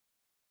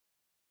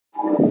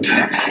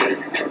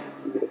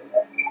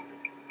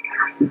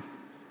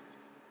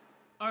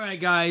Alright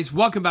guys,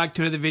 welcome back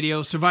to another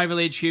video. Survival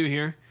HQ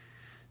here.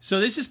 So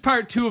this is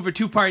part 2 of a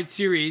 2-part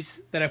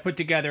series that I put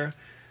together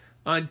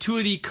on 2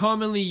 of the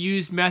commonly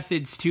used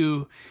methods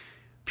to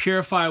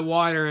purify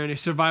water in a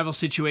survival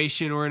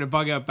situation or in a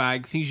bug out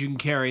bag, things you can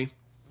carry.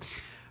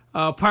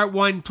 Part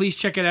 1, please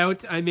check it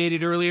out. I made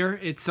it earlier.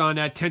 It's on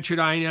tinctured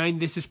iodine.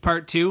 This is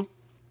part 2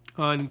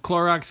 on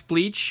Clorox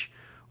Bleach,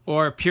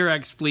 or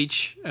Purex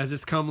Bleach as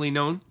it's commonly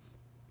known.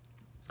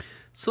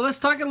 So let's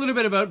talk a little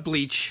bit about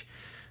bleach.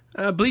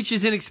 Bleach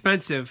is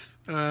inexpensive.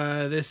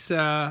 This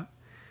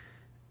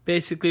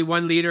basically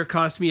 1 liter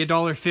cost me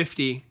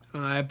 $1.50.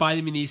 I buy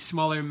them in these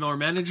smaller, more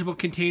manageable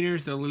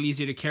containers. They're a little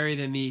easier to carry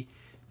than the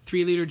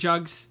 3-liter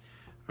jugs,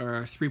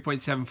 or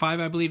 3.75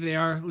 I believe they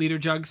are, liter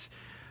jugs.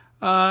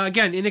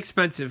 Again,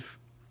 inexpensive.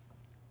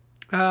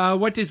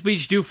 What does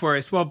bleach do for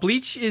us? Well,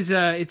 bleach is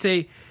it's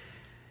a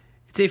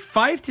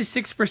 5 to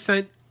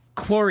 6%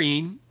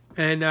 chlorine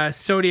and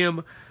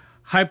sodium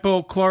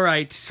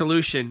hypochlorite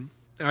solution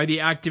are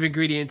the active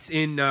ingredients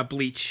in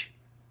bleach.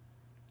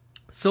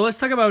 So let's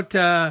talk about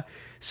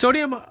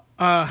sodium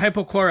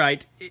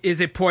hypochlorite is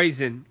a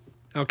poison.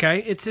 Okay,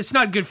 it's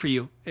not good for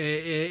you.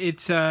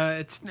 It's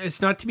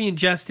not to be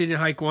ingested in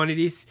high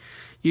quantities.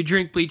 You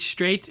drink bleach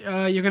straight,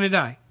 you're gonna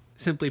die.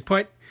 Simply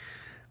put.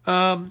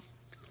 But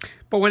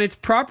when it's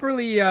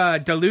properly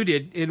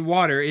diluted in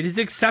water, it is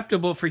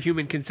acceptable for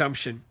human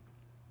consumption.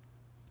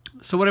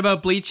 So what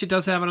about bleach? It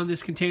does have it on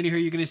this container here.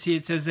 You're going to see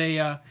it says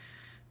the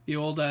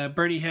old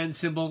Bernie hand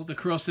symbol, the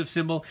corrosive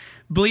symbol.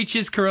 Bleach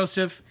is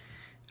corrosive.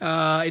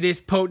 It is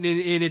potent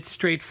in its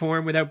straight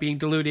form without being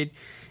diluted.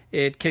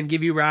 It can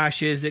give you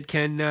rashes. It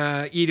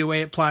can eat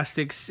away at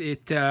plastics.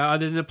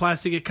 Other than the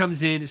plastic it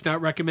comes in, it's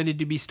not recommended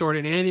to be stored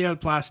in any other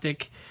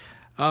plastic.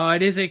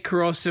 It is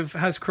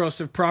has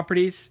corrosive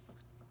properties.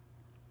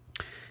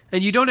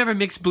 And you don't ever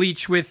mix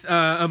bleach with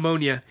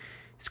ammonia.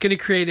 It's going to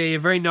create a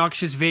very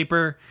noxious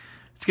vapor.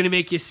 It's going to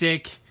make you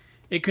sick.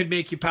 It could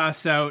make you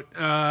pass out.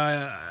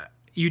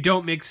 You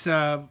don't mix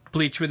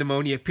bleach with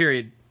ammonia,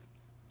 period.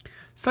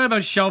 Let's talk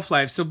about shelf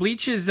life. So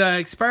bleach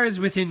expires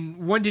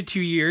within 1 to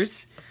 2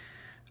 years.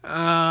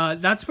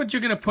 That's what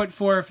you're going to put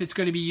for if it's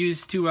going to be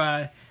used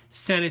to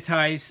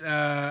sanitize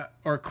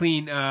or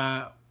clean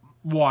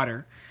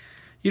water.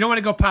 You don't want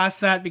to go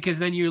past that because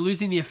then you're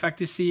losing the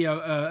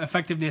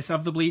effectiveness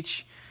of the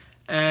bleach,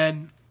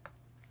 and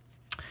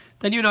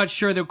then you're not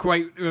sure the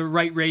quite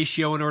right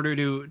ratio in order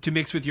to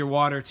mix with your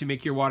water to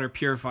make your water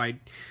purified.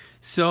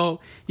 So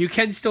you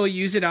can still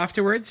use it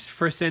afterwards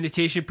for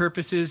sanitation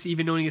purposes,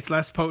 even knowing it's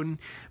less potent.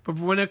 But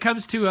when it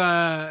comes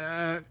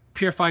to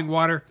purifying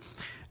water,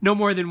 no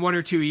more than 1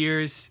 or 2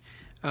 years.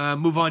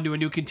 Move on to a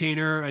new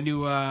container, a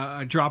new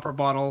a dropper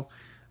bottle.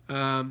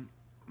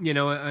 You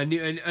know, a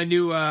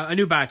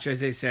new batch,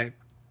 as they say.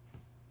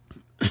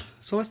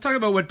 So let's talk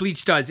about what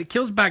bleach does. It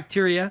kills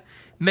bacteria,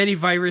 many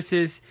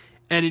viruses,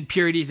 and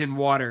impurities in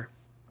water.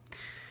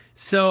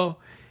 So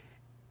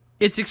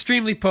it's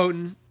extremely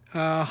potent.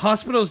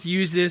 Hospitals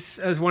use this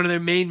as one of their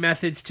main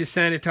methods to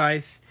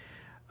sanitize.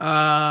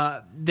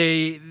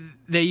 They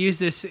use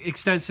this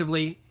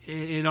extensively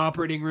in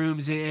operating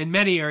rooms in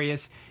many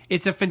areas.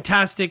 It's a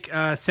fantastic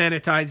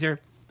sanitizer,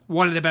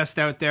 one of the best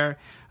out there.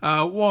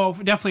 Well,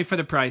 definitely for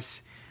the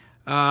price.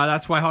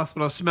 That's why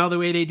hospitals smell the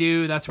way they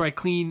do. That's why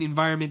clean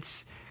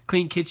environments,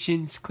 clean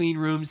kitchens, clean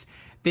rooms,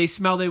 they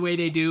smell the way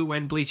they do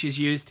when bleach is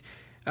used.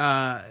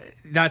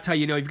 That's how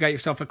you know you've got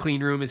yourself a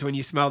clean room, is when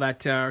you smell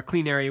that, or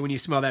clean area, when you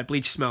smell that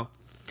bleach smell.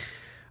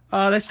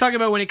 Let's talk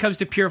about when it comes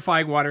to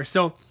purifying water.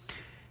 So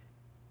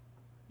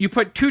you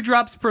put 2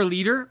 drops per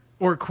liter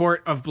or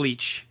quart of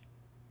bleach.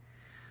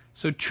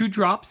 So 2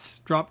 drops,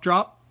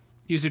 drop.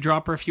 Use a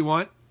dropper if you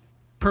want,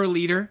 per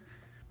liter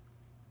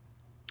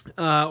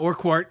or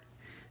quart.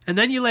 And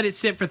then you let it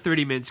sit for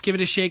 30 minutes. Give it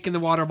a shake in the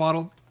water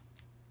bottle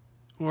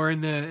or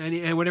in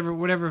the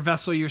whatever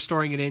vessel you're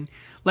storing it in.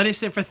 Let it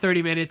sit for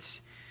 30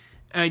 minutes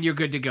and you're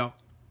good to go.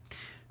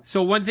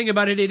 So one thing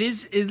about it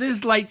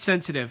is light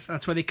sensitive.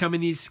 That's why they come in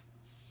these,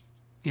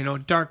 you know,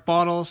 dark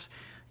bottles.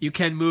 You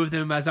can move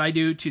them, as I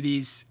do, to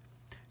these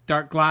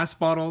dark glass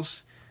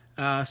bottles,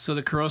 so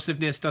the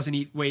corrosiveness doesn't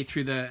eat way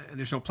through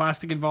there's no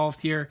plastic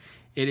involved here.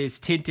 It is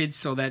tinted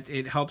so that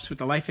it helps with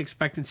the life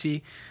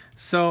expectancy.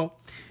 So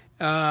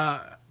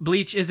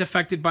bleach is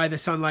affected by the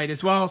sunlight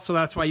as well, so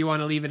that's why you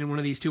want to leave it in one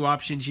of these 2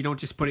 options. You don't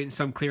just put it in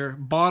some clear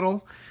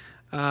bottle.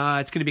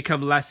 It's going to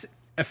become less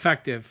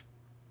effective.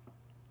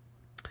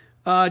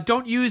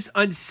 Don't use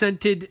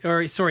scented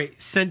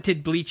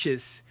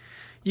bleaches.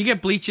 You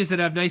get bleaches that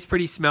have nice,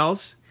 pretty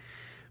smells,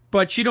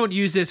 but you don't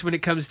use this when it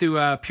comes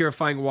to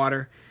purifying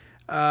water.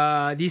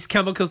 These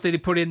chemicals that they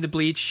put in the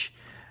bleach,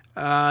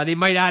 they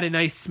might add a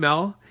nice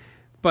smell,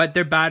 but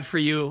they're bad for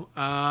you.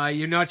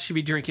 You're not should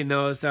be drinking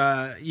those.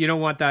 You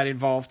don't want that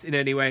involved in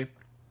any way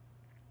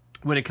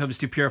when it comes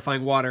to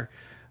purifying water.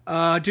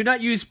 Do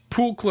not use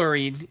pool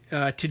chlorine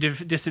to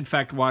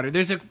disinfect water.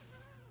 There's a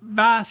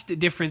vast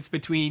difference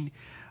between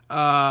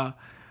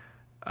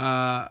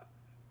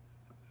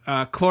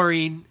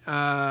chlorine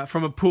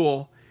from a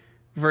pool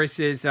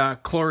versus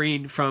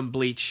chlorine from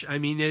bleach. I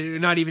mean, they're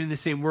not even in the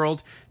same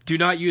world. Do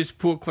not use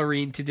pool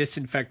chlorine to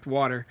disinfect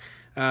water,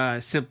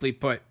 simply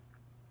put.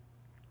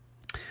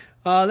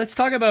 Let's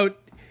talk about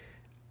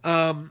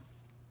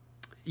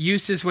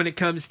uses when it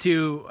comes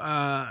to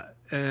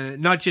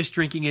not just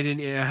drinking it and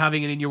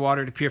having it in your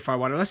water to purify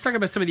water. Let's talk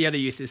about some of the other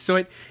uses. So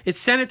it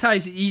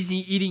sanitizes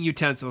easy eating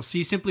utensils. So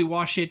you simply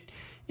wash it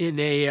in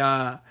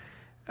a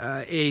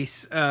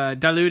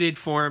diluted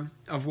form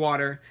of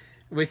water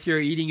with your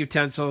eating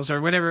utensils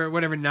or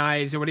whatever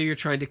knives or whatever you're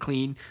trying to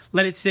clean.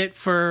 Let it sit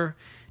for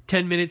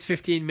 10 minutes,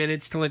 15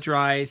 minutes till it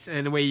dries,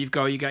 and away you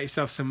go. You got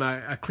yourself some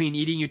clean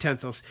eating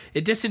utensils.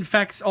 It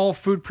disinfects all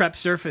food prep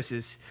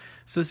surfaces.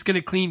 So it's going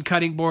to clean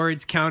cutting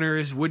boards,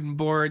 counters, wooden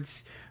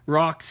boards,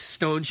 rocks,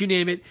 stones, you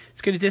name it.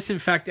 It's going to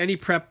disinfect any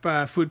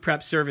food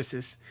prep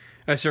surfaces.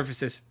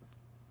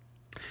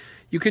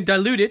 You can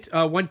dilute it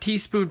 1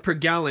 teaspoon per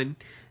gallon,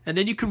 and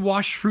then you can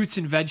wash fruits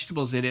and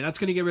vegetables in it. That's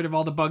going to get rid of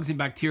all the bugs and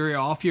bacteria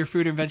off your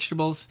fruit and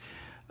vegetables.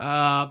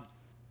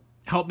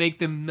 Help make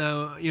them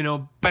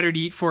better to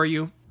eat for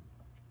you.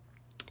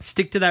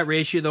 Stick to that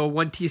ratio though,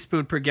 1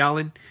 teaspoon per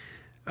gallon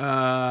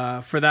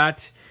for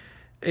that.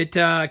 It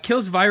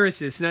kills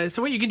viruses. Now,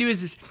 so what you can do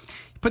is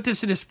put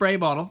this in a spray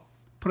bottle,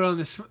 put it on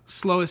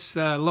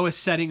the lowest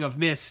setting of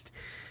mist,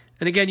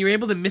 and again, you're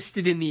able to mist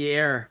it in the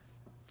air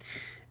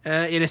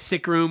in a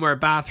sick room or a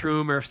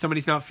bathroom, or if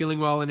somebody's not feeling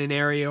well in an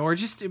area, or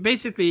just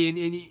basically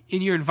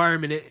in your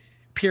environment,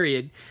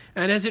 period.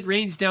 And as it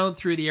rains down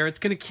through the air, it's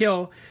going to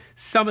kill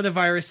some of the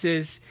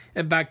viruses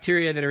and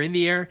bacteria that are in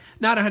the air.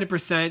 Not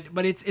 100%,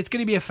 but it's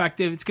going to be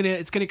effective. It's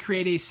going to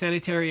create a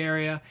sanitary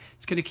area.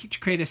 It's going to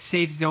create a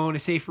safe zone, a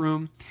safe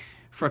room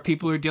for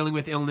people who are dealing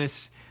with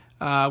illness,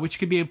 which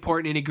could be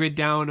important in a grid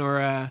down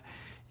or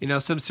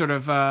some sort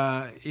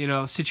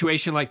of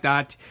situation like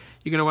that.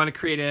 You're going to want to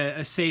create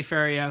a safe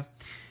area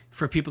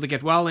for people to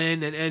get well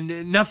in,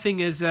 and nothing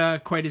is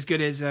quite as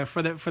good as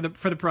for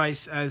the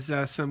price as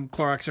some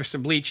Clorox or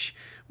some bleach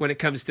when it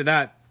comes to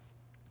that.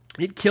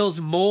 It kills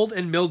mold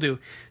and mildew.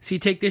 So you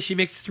take this, you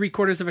mix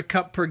 3/4 of a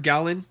cup per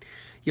gallon.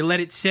 You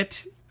let it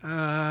sit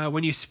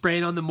when you spray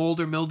it on the mold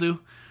or mildew,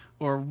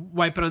 or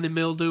wipe it on the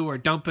mildew, or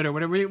dump it, or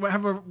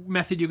whatever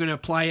method you're going to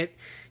apply it.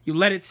 You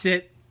let it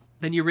sit,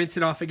 then you rinse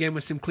it off again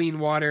with some clean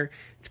water.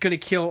 It's going to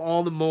kill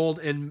all the mold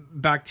and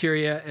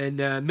bacteria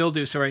and mold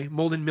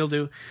and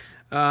mildew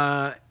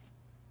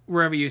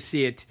wherever you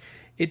see it.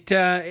 It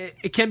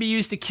can be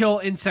used to kill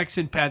insects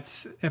and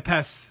pests.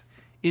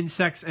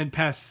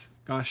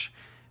 Gosh.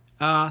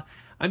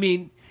 I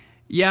mean,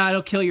 yeah,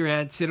 it'll kill your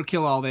ants. It'll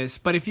kill all this.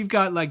 But if you've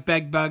got like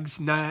bed bugs,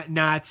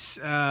 gnats,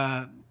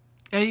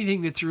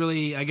 anything that's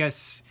really, I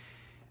guess,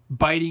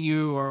 biting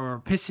you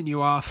or pissing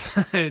you off,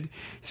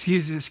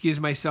 excuse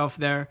myself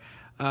there,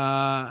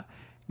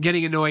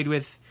 getting annoyed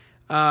with,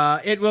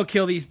 it will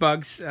kill these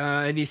bugs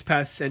and these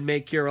pests and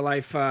make your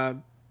life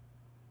a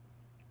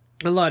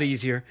lot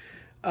easier.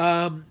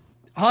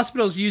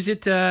 Hospitals use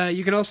it.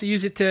 You can also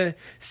use it to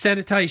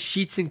sanitize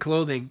sheets and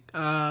clothing.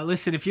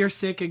 Listen, if you're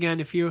sick, again,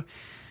 if you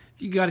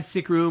got a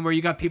sick room or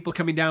you got people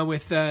coming down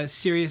with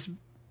serious,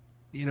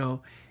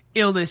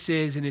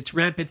 illnesses, and it's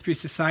rampant through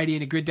society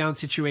in a grid down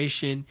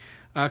situation,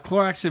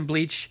 Clorox and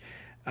bleach,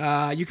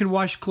 you can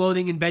wash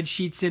clothing and bed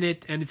sheets in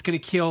it, and it's going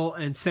to kill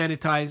and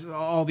sanitize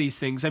all these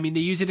things. I mean,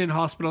 they use it in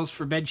hospitals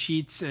for bed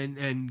sheets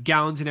and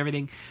gowns and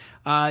everything.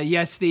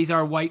 Yes, these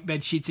are white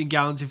bed sheets and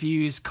gowns if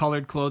you use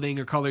colored clothing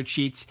or colored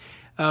sheets.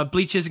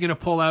 Bleach is going to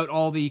pull out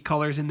all the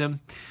colors in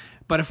them.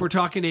 But if we're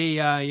talking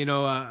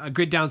a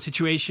grid down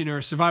situation or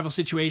a survival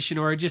situation,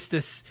 or just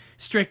this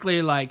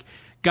strictly like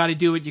got to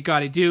do what you got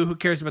to do, who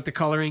cares about the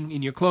coloring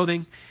in your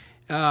clothing?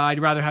 I'd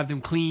rather have them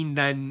clean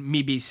than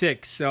me be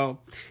sick. So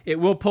it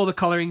will pull the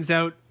colorings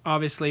out.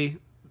 Obviously,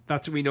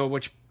 that's what we know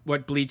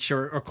what bleach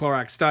or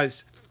Clorox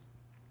does.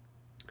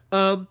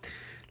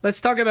 Let's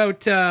talk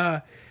about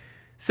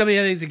some of the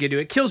other things it can do.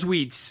 It kills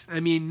weeds. I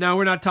mean, now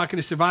we're not talking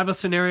a survival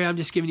scenario. I'm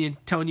just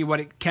telling you what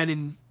it can,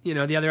 and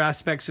the other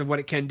aspects of what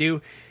it can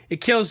do.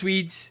 It kills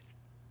weeds.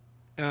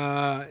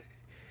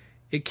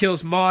 It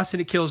kills moss,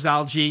 and it kills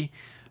algae.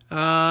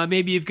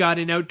 Maybe you've got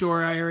an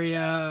outdoor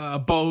area, a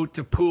boat,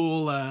 a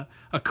pool, a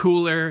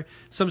cooler,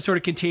 some sort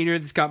of container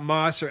that's got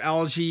moss or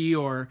algae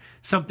or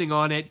something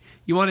on it.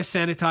 You want to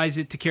sanitize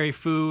it to carry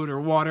food or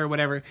water or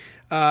whatever.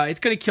 It's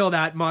going to kill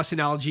that moss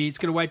and algae. It's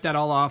going to wipe that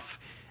all off,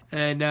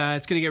 and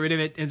it's going to get rid of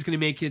it, and it's going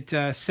to make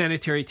it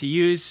sanitary to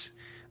use,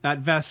 that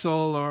vessel,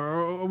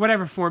 or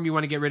whatever form you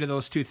want to get rid of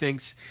those two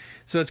things.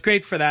 So it's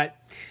great for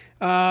that.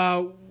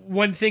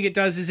 One thing it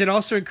does is it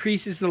also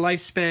increases the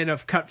lifespan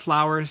of cut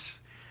flowers.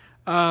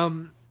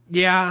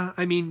 Yeah,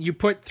 I mean, you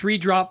put 3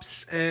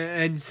 drops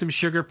and some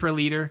sugar per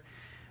liter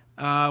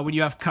when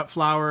you have cut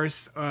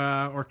flowers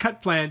or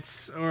cut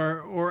plants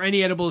or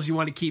any edibles you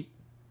want to keep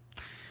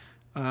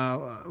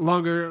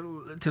longer,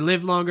 to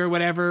live longer,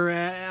 whatever.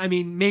 I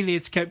mean, mainly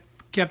it's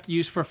kept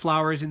used for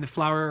flowers in the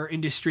flower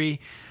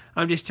industry.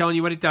 I'm just telling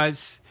you what it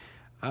does.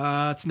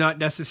 It's not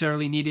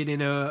necessarily needed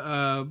in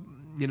a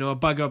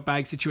bug out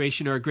bag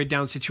situation or a grid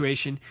down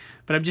situation,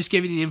 but I'm just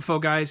giving you the info,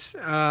 guys.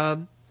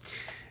 And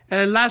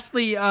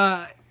lastly,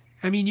 I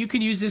mean, you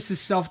can use this as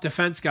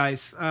self-defense,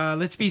 guys.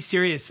 Let's be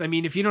serious. I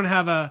mean, if you don't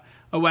have a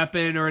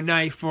weapon or a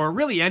knife or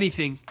really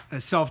anything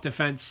as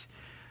self-defense,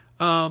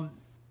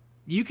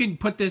 you can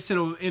put this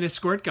in a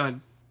squirt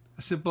gun,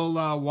 a simple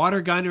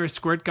water gun or a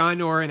squirt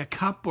gun, or in a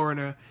cup, or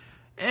in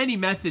any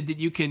method that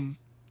you can,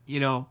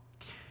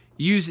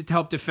 use it to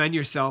help defend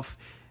yourself.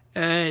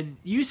 And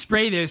you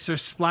spray this or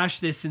splash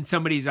this in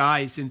somebody's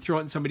eyes and throw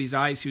it in somebody's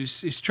eyes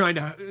who's trying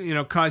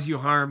to cause you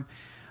harm.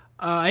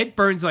 It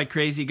burns like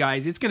crazy,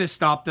 guys. It's going to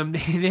stop them. They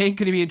ain't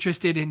going to be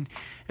interested in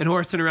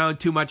horsing around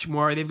too much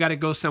more. They've got to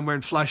go somewhere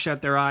and flush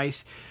out their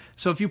eyes.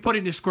 So if you put it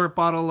in a squirt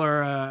bottle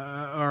or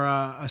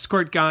a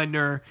squirt gun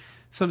or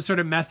some sort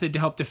of method to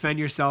help defend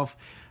yourself,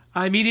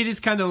 I mean, it is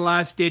kind of the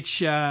last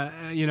ditch.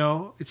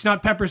 It's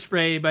not pepper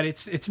spray, but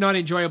it's not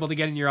enjoyable to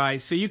get in your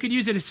eyes. So you could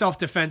use it as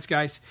self-defense,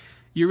 guys.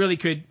 You really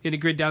could, in a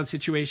grid down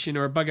situation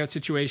or a bug out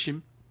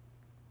situation.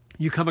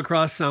 You come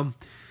across some.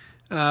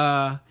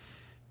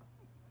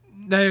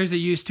 There's a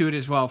use to it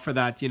as well for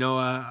that.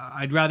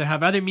 I'd rather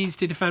have other means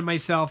to defend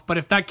myself, but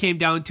if that came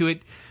down to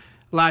it,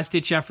 last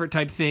ditch effort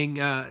type thing,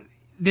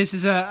 this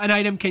is an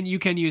item you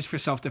can use for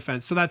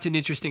self-defense. So that's an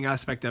interesting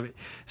aspect of it.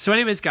 So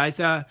anyways, guys,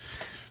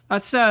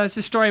 that's a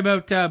story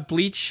about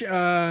Bleach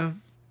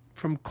from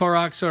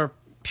Clorox or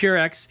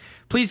Purex.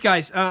 Please,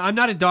 guys, I'm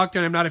not a doctor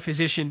and I'm not a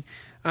physician.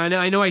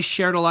 I know I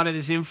shared a lot of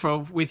this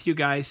info with you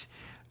guys,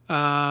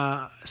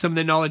 some of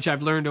the knowledge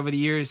I've learned over the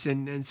years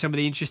and some of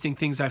the interesting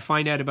things I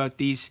find out about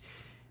these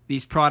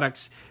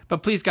products.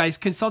 But please, guys,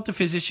 consult a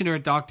physician or a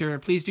doctor.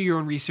 Please do your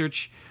own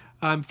research.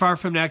 I'm far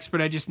from an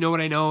expert. I just know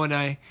what I know, and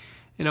I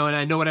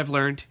know what I've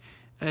learned.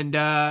 And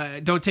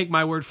don't take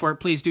my word for it.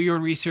 Please do your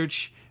own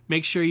research.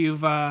 Make sure you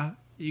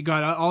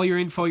got all your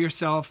info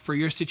yourself for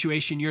your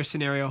situation, your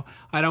scenario.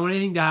 I don't want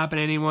anything to happen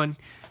to anyone.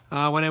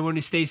 When I want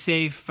to stay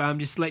safe, I'm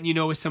just letting you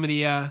know with some of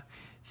the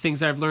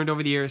things I've learned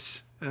over the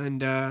years.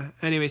 And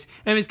anyways,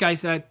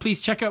 guys,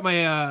 please check out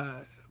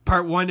my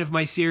part 1 of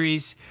my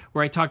series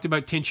where I talked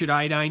about tinctured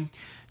iodine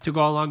to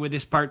go along with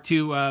this part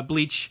 2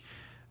 bleach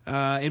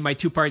in my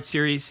 2-part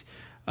series.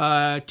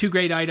 2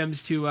 great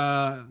items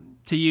to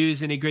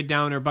use in a grid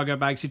down or bug out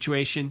bag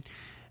situation.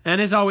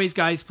 And as always,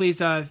 guys, please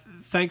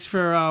thanks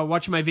for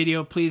watching my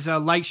video. Please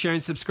like, share,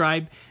 and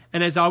subscribe.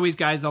 And as always,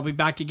 guys, I'll be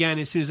back again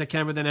as soon as I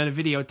can with another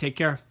video. Take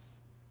care.